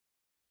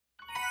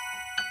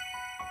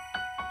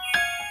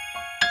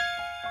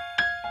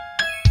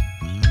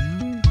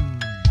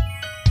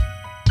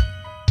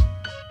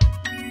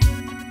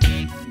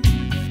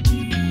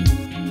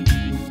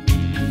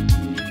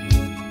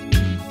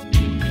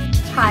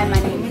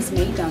is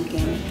May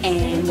Duncan,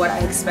 and what I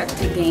expect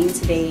to gain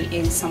today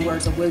is some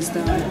words of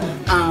wisdom,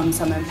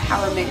 some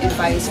empowerment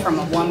advice from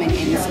a woman,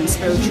 and some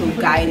spiritual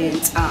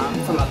guidance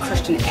from a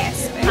Christian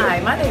aspect. Hi,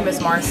 my name is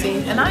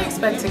Marcy, and I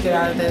expect to get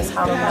out of this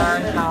how to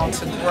learn how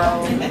to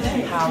grow,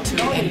 how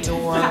to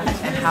endure,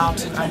 and how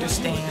to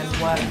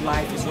understand what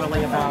life is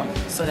really about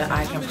so that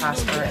I can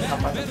prosper and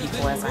help other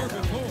people as I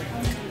go.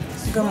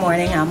 Good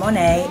morning, I'm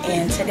Monet,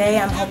 and today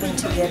I'm hoping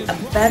to get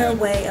a better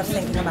way of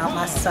thinking about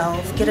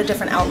myself, get a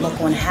different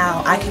outlook on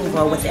how I can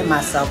grow within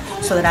myself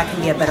so that I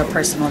can be a better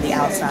person on the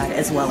outside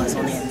as well as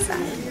on the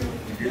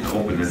inside.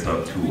 Open this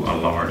up to a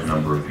large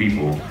number of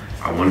people.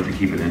 I wanted to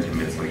keep it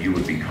intimate so you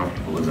would be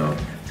comfortable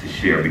enough to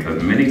share,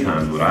 because many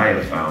times what I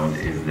have found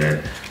is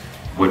that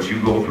what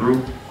you go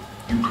through,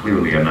 you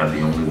clearly are not the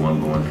only one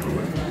going through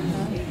it.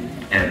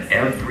 And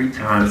every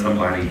time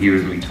somebody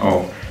hears me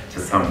talk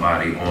to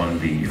somebody on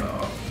the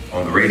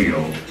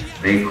radio,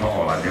 they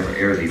call. I never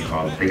air these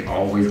calls. They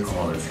always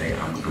call and say,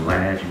 I'm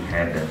glad you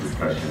had that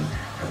discussion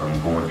because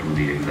I'm going through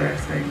the exact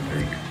same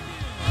thing.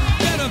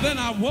 Better than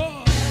I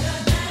was.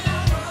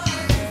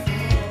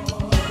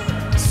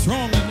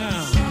 Stronger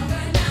now.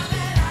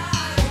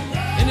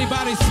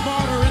 Anybody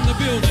smarter in the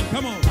building?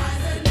 Come on.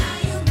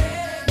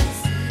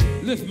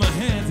 Lift my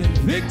hands in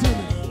victory.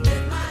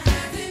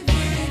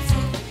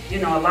 You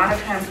know, a lot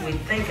of times we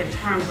think in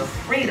terms of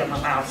freedom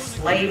about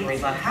slavery,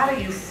 but how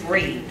do you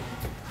free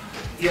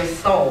your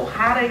soul?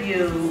 How do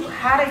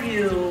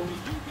you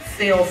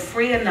feel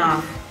free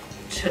enough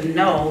to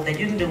know that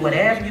you can do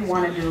whatever you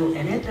want to do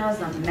and it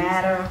doesn't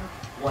matter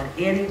what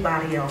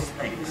anybody else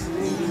thinks?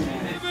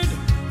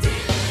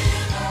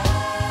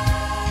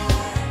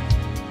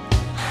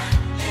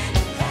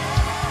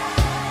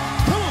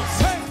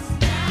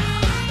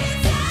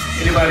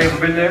 Anybody ever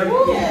been there?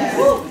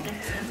 Yes.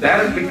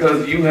 That is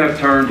because you have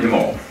turned him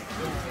off.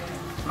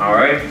 All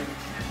right?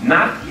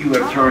 Not you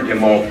have turned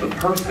him off the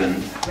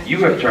person,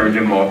 you have turned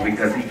him off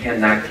because he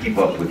cannot keep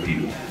up with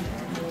you.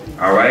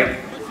 All right?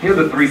 Here are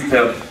the 3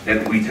 steps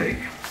that we take.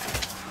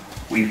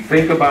 We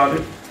think about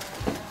it,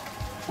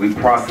 we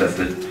process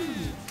it,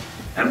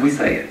 and we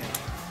say it.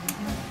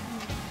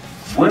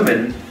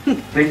 Women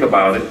think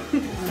about it,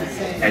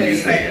 and you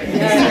say it.